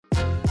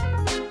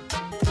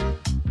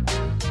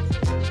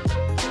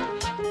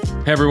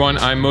Hey everyone,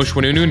 I'm Moshe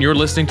Wanunu, and you're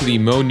listening to the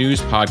Mo News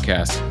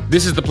Podcast.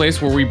 This is the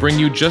place where we bring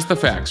you just the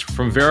facts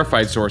from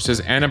verified sources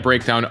and a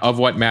breakdown of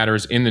what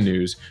matters in the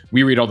news.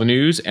 We read all the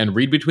news and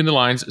read between the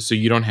lines so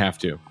you don't have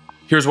to.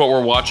 Here's what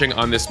we're watching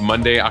on this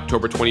Monday,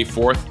 October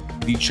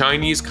 24th. The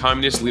Chinese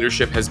Communist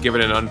leadership has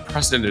given an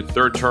unprecedented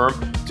third term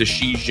to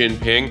Xi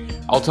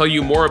Jinping. I'll tell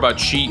you more about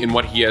Xi and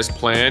what he has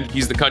planned.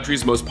 He's the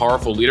country's most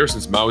powerful leader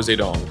since Mao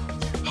Zedong.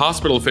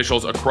 Hospital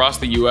officials across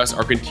the U.S.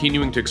 are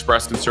continuing to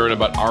express concern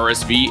about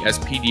RSV as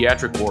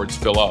pediatric wards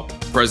fill up.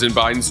 President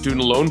Biden's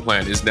student loan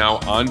plan is now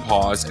on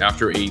pause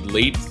after a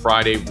late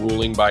Friday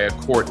ruling by a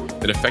court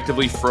that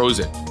effectively froze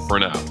it for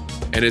now.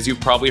 And as you've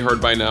probably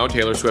heard by now,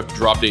 Taylor Swift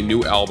dropped a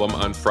new album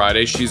on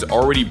Friday. She's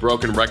already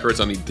broken records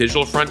on the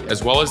digital front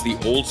as well as the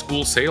old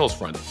school sales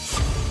front.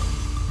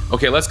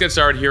 Okay, let's get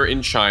started here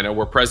in China,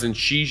 where President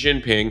Xi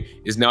Jinping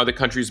is now the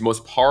country's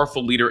most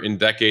powerful leader in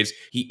decades.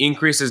 He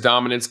increased his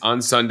dominance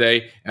on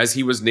Sunday as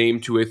he was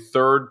named to a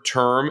third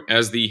term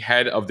as the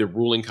head of the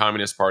ruling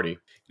Communist Party.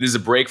 It is a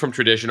break from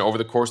tradition. Over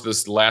the course of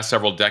this last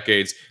several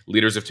decades,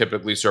 leaders have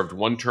typically served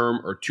one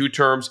term or two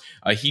terms.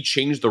 He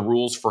changed the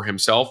rules for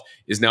himself,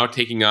 is now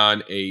taking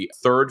on a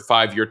third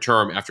 5-year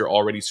term after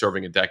already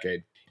serving a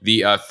decade.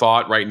 The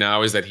thought right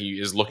now is that he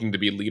is looking to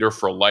be leader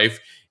for life.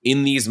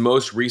 In these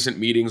most recent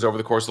meetings over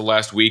the course of the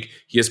last week,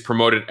 he has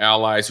promoted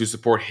allies who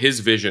support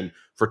his vision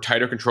for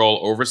tighter control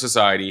over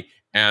society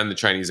and the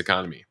Chinese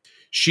economy.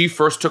 Xi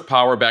first took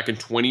power back in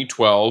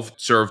 2012,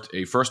 served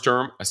a first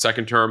term, a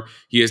second term.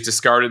 He has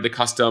discarded the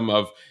custom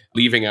of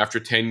leaving after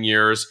 10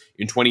 years.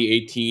 In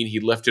 2018, he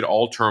lifted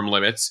all term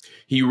limits.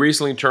 He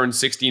recently turned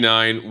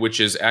 69, which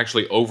is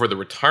actually over the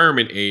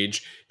retirement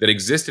age that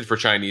existed for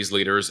Chinese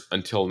leaders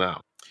until now.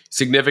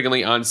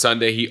 Significantly, on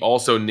Sunday, he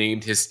also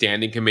named his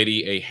standing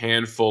committee a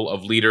handful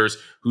of leaders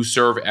who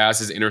serve as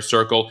his inner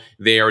circle.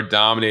 They are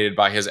dominated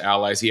by his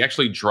allies. He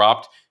actually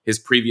dropped his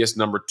previous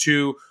number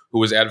 2, who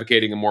was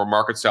advocating a more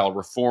market-style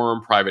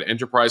reform, private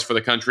enterprise for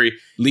the country.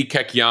 Li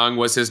Keqiang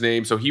was his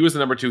name. So he was the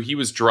number 2. He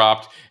was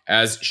dropped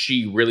as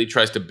Xi really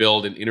tries to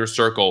build an inner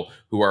circle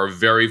who are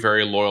very,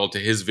 very loyal to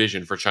his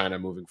vision for China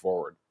moving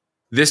forward.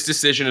 This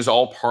decision is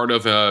all part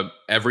of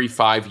every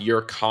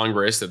 5-year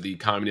Congress that the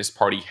Communist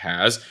Party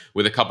has,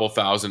 with a couple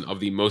thousand of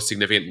the most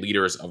significant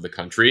leaders of the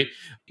country.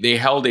 They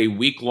held a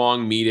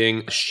week-long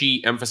meeting.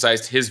 Xi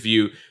emphasized his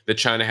view that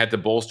China had to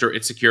bolster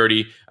its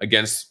security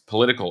against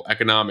political,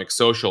 economic,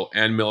 social,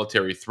 and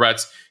military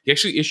threats. He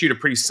actually issued a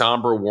pretty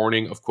somber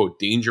warning of, quote,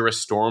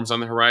 dangerous storms on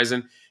the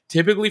horizon.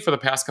 Typically, for the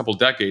past couple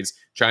decades,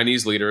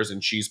 Chinese leaders in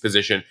Xi's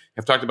position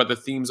have talked about the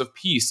themes of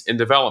peace and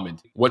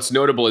development. What's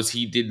notable is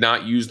he did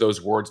not use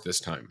those words this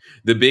time.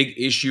 The big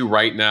issue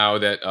right now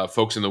that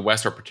folks in the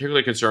West are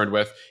particularly concerned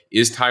with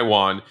is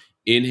Taiwan.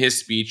 In his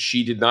speech,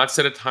 Xi did not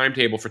set a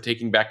timetable for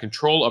taking back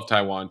control of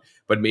Taiwan,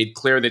 but made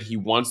clear that he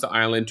wants the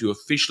island to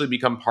officially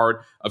become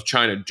part of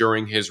China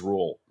during his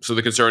rule. So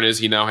the concern is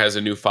he now has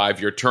a new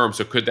 5-year term.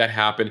 So could that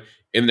happen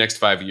in the next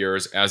 5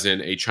 years, as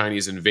in a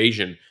Chinese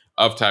invasion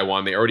of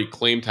Taiwan? They already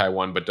claimed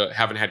Taiwan, but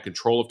haven't had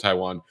control of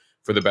Taiwan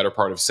for the better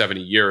part of 70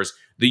 years.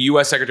 The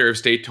U.S. Secretary of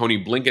State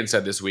Tony Blinken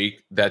said this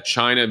week that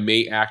China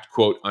may act,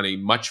 quote, on a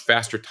much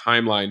faster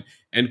timeline,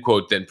 end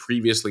quote, than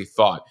previously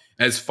thought,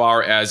 as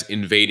far as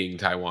invading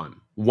Taiwan.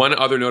 One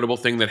other notable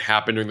thing that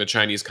happened during the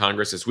Chinese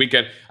Congress this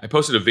weekend, I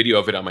posted a video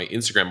of it on my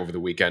Instagram over the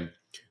weekend.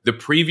 The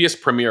previous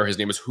premier, his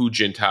name is Hu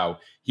Jintao,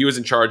 he was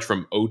in charge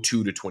from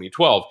 2002 to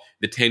 2012,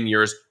 the 10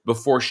 years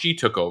before Xi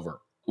took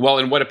over. Well,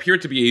 in what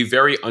appeared to be a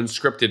very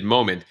unscripted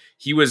moment,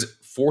 he was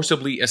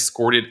forcibly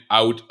escorted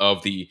out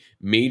of the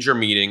major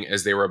meeting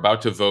as they were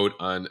about to vote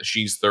on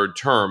Xi's third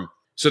term.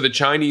 So the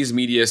Chinese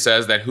media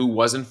says that Hu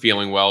wasn't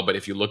feeling well, but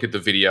if you look at the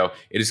video,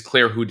 it is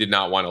clear Hu did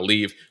not want to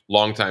leave.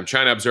 Longtime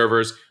China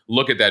observers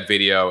look at that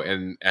video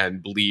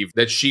and believe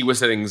that Xi was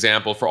setting an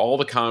example for all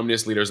the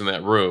communist leaders in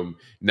that room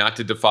not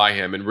to defy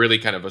him, and really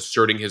kind of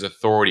asserting his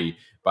authority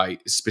by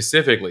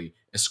specifically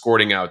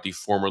escorting out the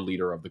former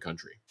leader of the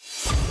country.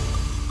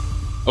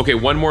 Okay,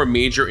 one more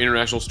major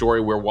international story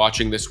we're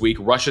watching this week.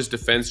 Russia's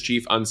defense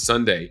chief on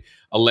Sunday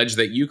alleged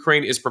that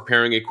Ukraine is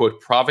preparing a,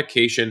 quote,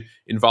 provocation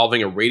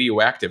involving a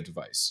radioactive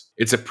device.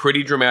 It's a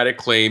pretty dramatic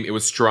claim. It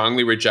was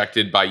strongly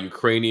rejected by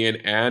Ukrainian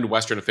and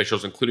Western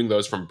officials, including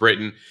those from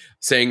Britain,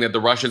 saying that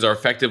the Russians are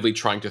effectively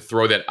trying to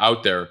throw that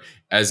out there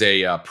as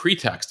a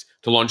pretext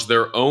to launch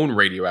their own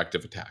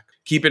radioactive attack.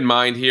 Keep in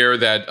mind here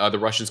that the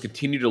Russians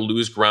continue to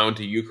lose ground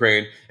to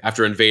Ukraine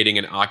after invading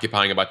and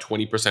occupying about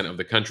 20% of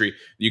the country.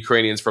 The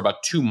Ukrainians, for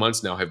about 2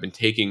 months now, have been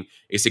taking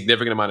a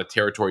significant amount of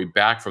territory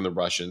back from the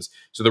Russians.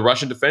 So the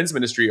Russian Defense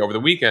Ministry over the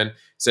weekend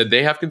said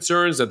they have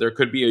concerns that there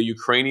could be a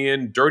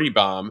Ukrainian dirty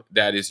bomb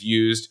that is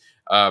used.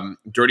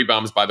 Dirty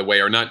bombs, by the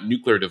way, are not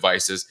nuclear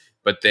devices,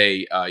 but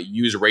they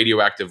use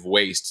radioactive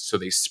waste. So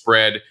they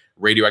spread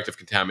radioactive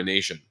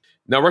contamination.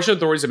 Now, Russian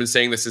authorities have been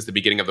saying this since the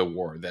beginning of the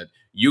war, that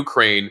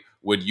Ukraine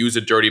would use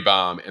a dirty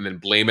bomb and then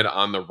blame it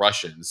on the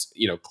Russians.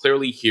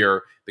 Clearly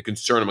here, the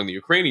concern among the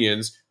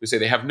Ukrainians, who say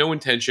they have no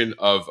intention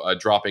of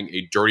dropping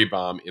a dirty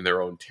bomb in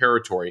their own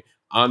territory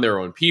on their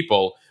own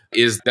people.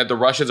 is that the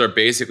Russians are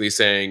basically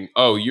saying,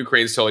 oh,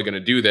 Ukraine's totally going to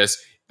do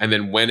this. And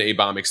then when a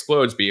bomb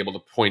explodes, be able to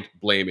point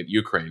blame at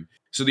Ukraine.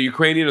 So the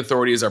Ukrainian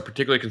authorities are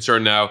particularly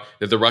concerned now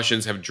that the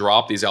Russians have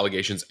dropped these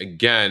allegations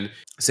again,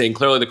 saying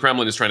clearly the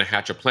Kremlin is trying to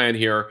hatch a plan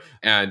here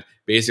and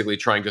basically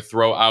trying to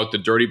throw out the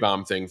dirty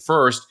bomb thing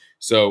first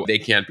so they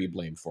can't be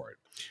blamed for it.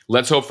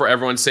 Let's hope for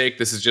everyone's sake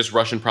this is just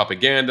Russian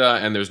propaganda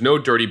and there's no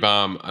dirty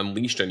bomb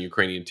unleashed on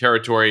Ukrainian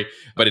territory,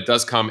 but it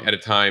does come at a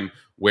time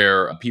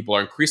where people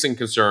are increasingly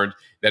concerned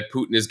that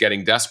Putin is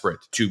getting desperate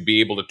to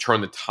be able to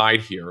turn the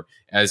tide here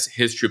as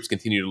his troops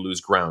continue to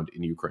lose ground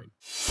in Ukraine.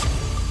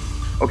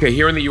 Okay,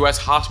 here in the US,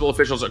 hospital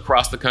officials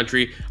across the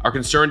country are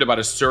concerned about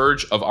a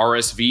surge of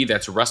RSV,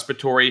 that's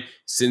respiratory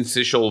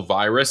syncytial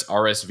virus,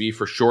 RSV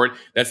for short.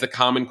 That's the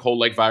common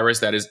cold-like virus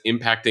that is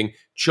impacting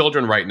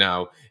children right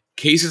now.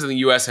 Cases in the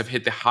US have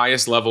hit the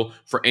highest level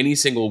for any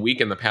single week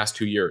in the past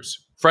 2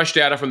 years. Fresh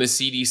data from the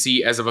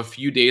CDC as of a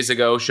few days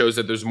ago shows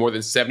that there's more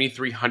than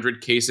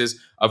 7,300 cases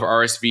of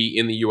RSV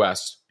in the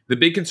US. The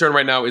big concern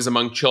right now is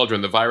among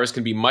children. The virus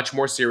can be much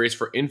more serious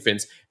for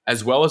infants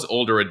as well as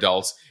older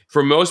adults.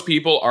 For most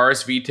people,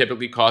 RSV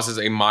typically causes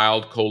a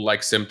mild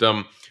cold-like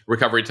symptom.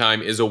 Recovery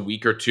time is a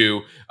week or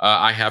two.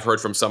 I have heard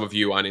from some of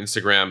you on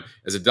Instagram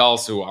as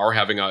adults who are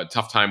having a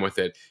tough time with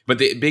it. But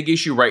the big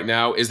issue right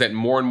now is that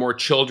more and more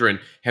children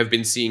have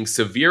been seeing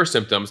severe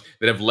symptoms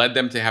that have led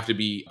them to have to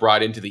be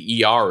brought into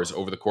the ERs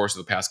over the course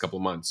of the past couple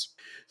of months.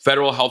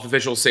 Federal health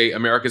officials say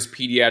America's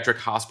pediatric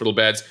hospital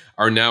beds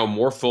are now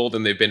more full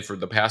than they've been for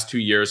the past 2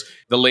 years.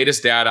 The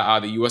latest data out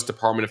of the U.S.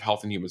 Department of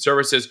Health and Human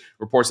Services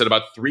reports that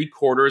about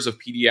 3/4 of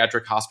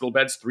pediatric hospital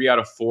beds, 3 out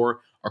of 4,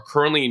 are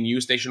currently in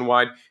use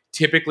nationwide.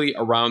 Typically,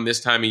 around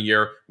this time of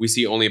year, we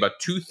see only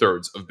about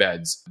 2/3 of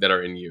beds that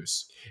are in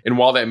use. And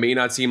while that may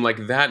not seem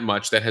like that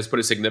much, that has put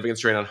a significant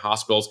strain on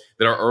hospitals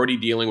that are already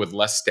dealing with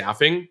less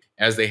staffing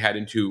as they head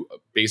into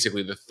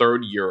basically the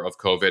third year of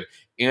COVID.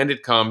 And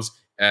it comes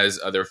as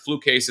their flu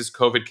cases,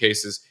 COVID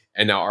cases,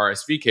 and now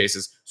RSV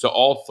cases. So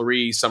all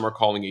three, some are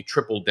calling a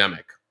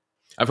triple-demic.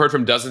 I've heard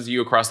from dozens of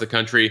you across the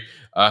country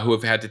who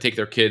have had to take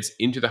their kids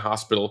into the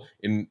hospital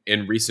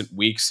in recent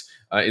weeks,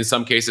 in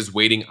some cases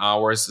waiting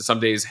hours,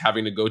 some days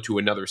having to go to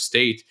another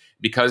state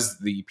because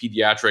the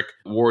pediatric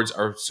wards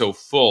are so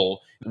full.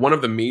 One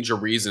of the major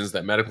reasons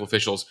that medical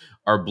officials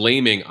are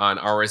blaming on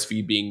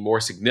RSV being more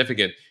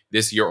significant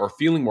this year or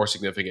feeling more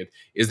significant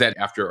is that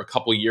after a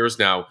couple of years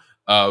now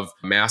of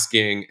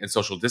masking and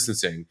social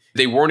distancing,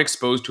 they weren't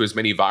exposed to as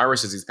many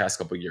viruses these past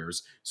couple of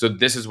years. So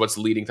this is what's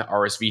leading to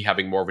RSV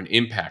having more of an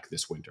impact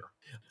this winter.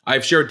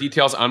 I've shared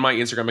details on my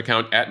Instagram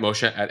account at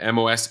Moshe, at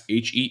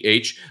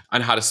MOSHEH,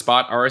 on how to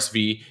spot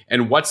RSV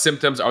and what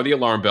symptoms are the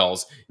alarm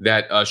bells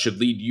that should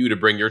lead you to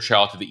bring your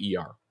child to the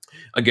ER.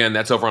 Again,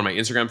 that's over on my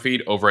Instagram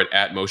feed over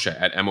at Moshe,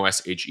 at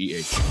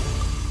MOSHEH.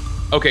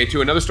 Okay,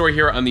 to another story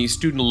here on the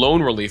student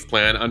loan relief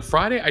plan. On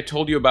Friday, I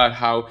told you about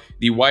how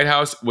the White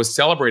House was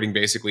celebrating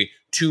basically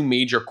 2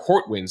 major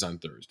court wins on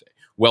Thursday.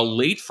 Well,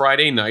 late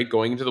Friday night,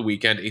 going into the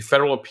weekend, a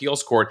federal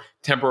appeals court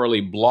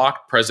temporarily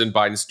blocked President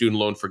Biden's student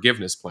loan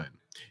forgiveness plan.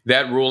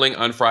 That ruling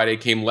on Friday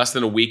came less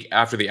than a week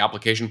after the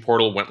application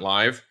portal went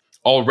live.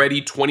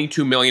 Already,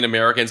 22 million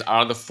Americans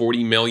out of the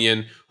 40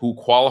 million who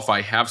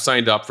qualify have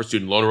signed up for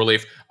student loan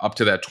relief, up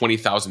to that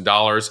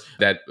 $20,000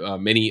 that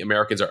many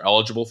Americans are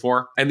eligible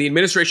for. And the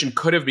administration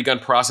could have begun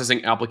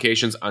processing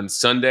applications on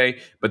Sunday,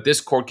 but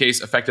this court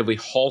case effectively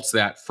halts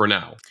that for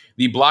now.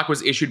 The block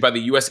was issued by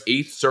the U.S.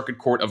 8th Circuit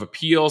Court of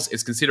Appeals.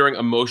 It's considering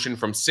a motion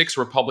from 6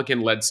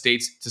 Republican-led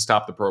states to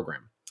stop the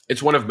program.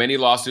 It's one of many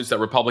lawsuits that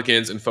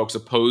Republicans and folks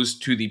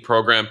opposed to the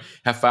program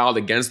have filed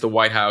against the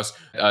White House.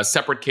 A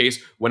separate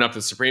case went up to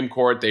the Supreme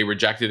Court. They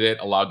rejected it,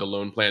 allowed the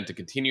loan plan to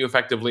continue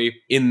effectively.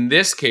 In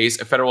this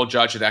case, a federal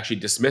judge had actually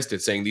dismissed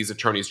it, saying these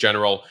attorneys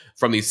general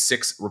from these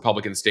 6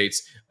 Republican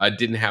states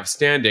didn't have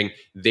standing.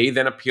 They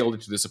then appealed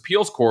it to this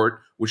appeals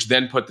court, which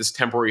then put this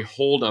temporary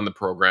hold on the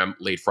program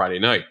late Friday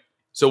night.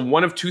 So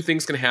one of 2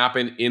 things can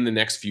happen in the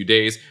next few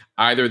days.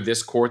 Either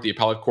this court, the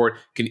appellate court,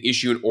 can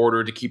issue an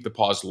order to keep the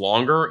pause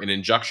longer, an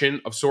injunction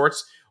of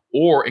sorts,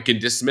 or it can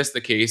dismiss the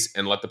case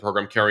and let the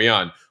program carry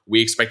on. We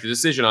expect a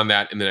decision on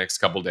that in the next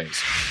couple days.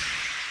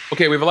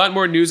 Okay, we have a lot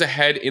more news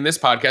ahead in this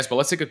podcast, but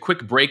let's take a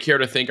quick break here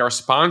to thank our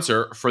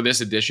sponsor for this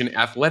edition,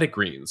 Athletic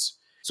Greens.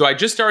 So I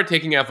just started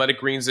taking Athletic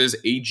Greens'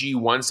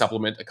 AG1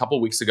 supplement a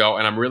couple weeks ago,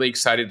 and I'm really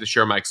excited to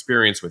share my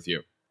experience with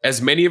you. As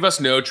many of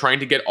us know, trying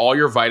to get all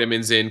your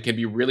vitamins in can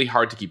be really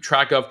hard to keep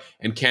track of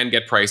and can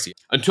get pricey.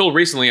 Until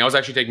recently, I was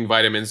actually taking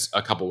vitamins,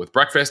 a couple with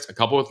breakfast, a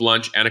couple with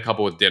lunch, and a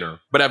couple with dinner.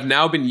 But I've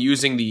now been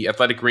using the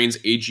Athletic Greens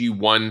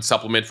AG1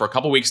 supplement for a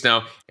couple weeks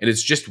now, and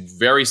it's just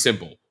very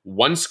simple.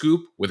 1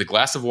 scoop with a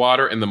glass of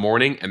water in the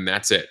morning, and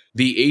that's it.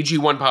 The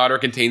AG1 powder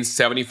contains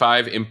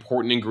 75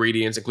 important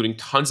ingredients, including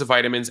tons of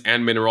vitamins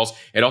and minerals.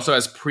 It also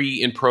has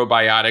pre- and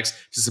probiotics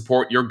to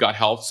support your gut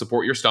health,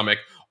 support your stomach.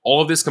 All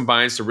of this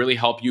combines to really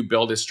help you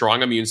build a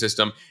strong immune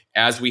system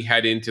as we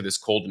head into this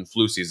cold and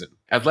flu season.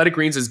 Athletic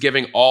Greens is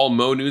giving all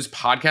Mo News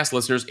podcast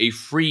listeners a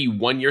free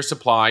 1-year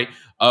supply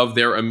of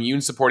their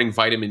immune-supporting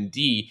vitamin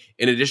D,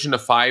 in addition to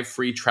 5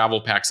 free travel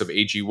packs of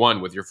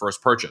AG1 with your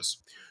first purchase.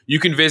 You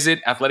can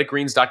visit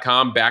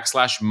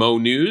athleticgreens.com/Mo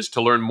News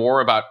to learn more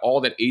about all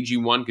that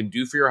AG1 can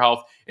do for your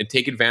health and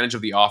take advantage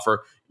of the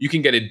offer. You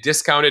can get a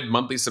discounted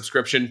monthly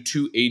subscription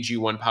to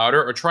AG1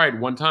 powder or try it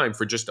one time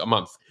for just a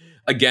month.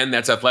 Again,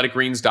 that's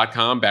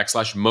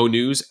athleticgreens.com/Mo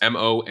News,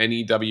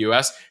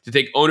 MONEWS, to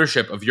take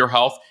ownership of your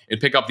health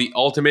and pick up the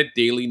ultimate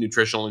daily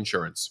nutritional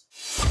insurance.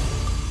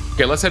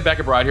 Okay, let's head back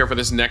abroad here for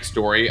this next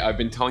story. I've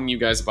been telling you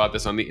guys about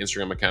this on the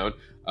Instagram account.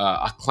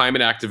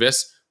 Climate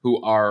activists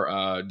who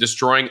are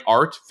destroying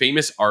art,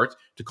 famous art,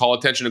 to call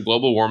attention to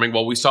global warming.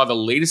 Well, we saw the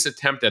latest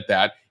attempt at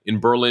that in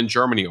Berlin,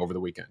 Germany over the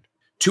weekend.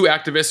 2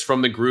 activists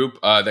from the group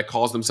that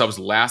calls themselves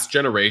Last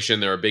Generation.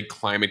 They're a big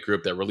climate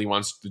group that really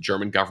wants the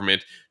German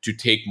government to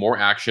take more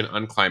action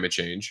on climate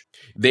change.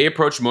 They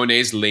approached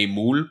Monet's Les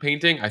Moules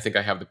painting. I think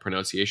I have the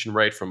pronunciation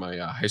right from my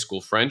high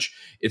school French.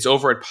 It's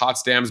over at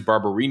Potsdam's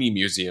Barberini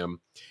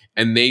Museum,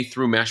 and they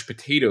threw mashed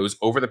potatoes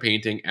over the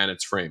painting and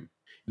its frame.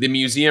 The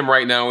museum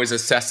right now is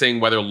assessing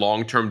whether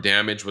long-term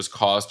damage was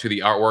caused to the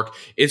artwork.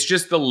 It's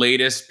just the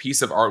latest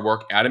piece of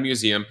artwork at a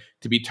museum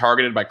to be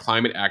targeted by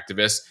climate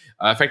activists.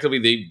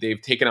 Effectively,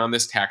 they've taken on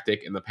this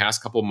tactic in the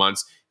past couple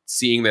months,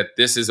 seeing that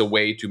this is a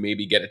way to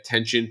maybe get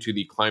attention to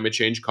the climate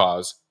change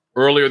cause.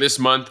 Earlier this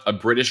month, a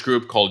British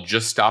group called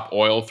Just Stop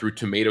Oil threw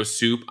tomato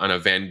soup on a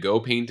Van Gogh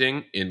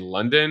painting in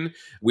London.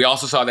 We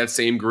also saw that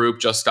same group,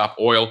 Just Stop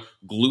Oil,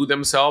 glue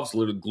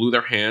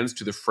their hands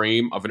to the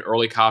frame of an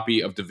early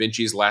copy of Da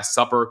Vinci's Last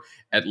Supper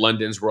at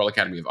London's Royal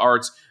Academy of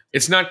Arts.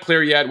 It's not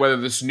clear yet whether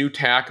this new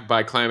tack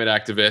by climate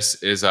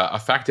activists is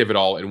effective at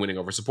all in winning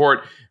over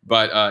support,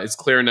 but it's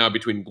clear now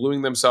between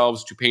gluing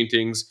themselves to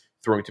paintings,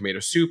 throwing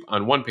tomato soup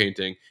on one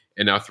painting,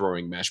 and now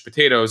throwing mashed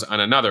potatoes on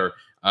another,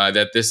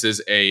 that this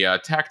is a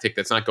tactic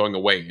that's not going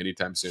away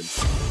anytime soon.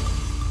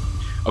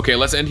 Okay,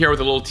 let's end here with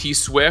a little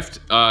TSwift.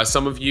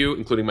 Some of you,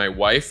 including my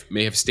wife,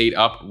 may have stayed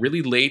up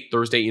really late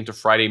Thursday into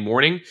Friday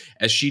morning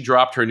as she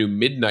dropped her new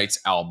Midnights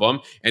album,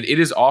 and it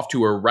is off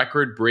to a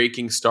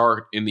record-breaking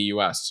start in the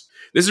US.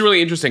 This is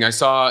really interesting. I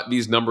saw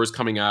these numbers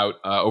coming out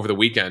over the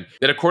weekend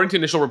that according to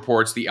initial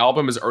reports, the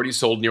album has already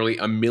sold nearly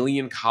 1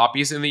 million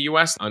copies in the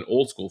US on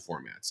old school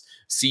formats.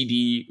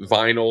 CD,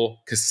 vinyl,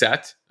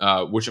 cassette,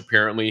 which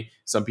apparently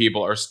some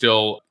people are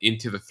still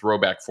into the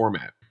throwback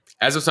format.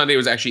 As of Sunday, it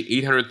was actually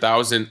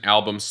 800,000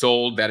 albums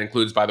sold. That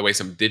includes, by the way,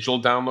 some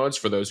digital downloads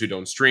for those who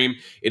don't stream.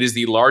 It is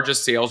the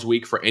largest sales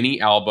week for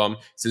any album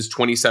since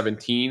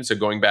 2017. So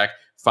going back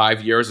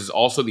 5 years, is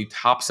also the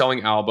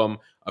top-selling album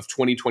of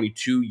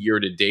 2022 year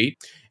to date.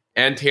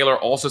 And Taylor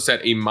also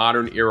set a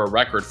modern era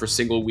record for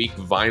single week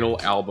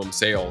vinyl album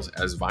sales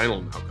as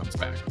vinyl now comes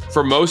back.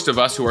 For most of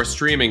us who are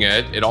streaming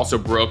it, it also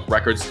broke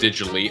records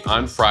digitally.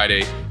 On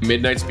Friday,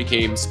 Midnights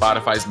became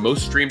Spotify's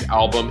most streamed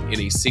album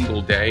in a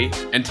single day.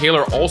 And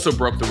Taylor also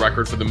broke the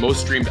record for the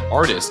most streamed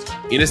artist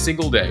in a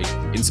single day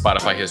in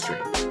Spotify history.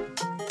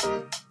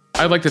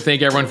 I'd like to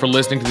thank everyone for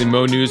listening to the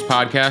Mo News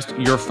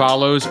podcast. Your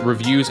follows,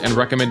 reviews, and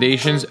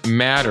recommendations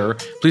matter.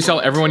 Please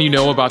tell everyone you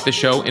know about the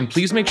show, and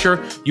please make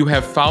sure you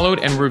have followed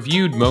and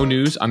reviewed Mo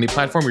News on the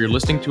platform where you're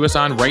listening to us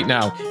on right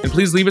now. And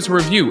please leave us a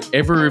review.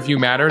 Every review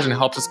matters and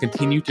helps us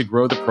continue to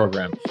grow the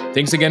program.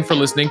 Thanks again for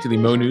listening to the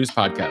Mo News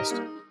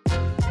podcast.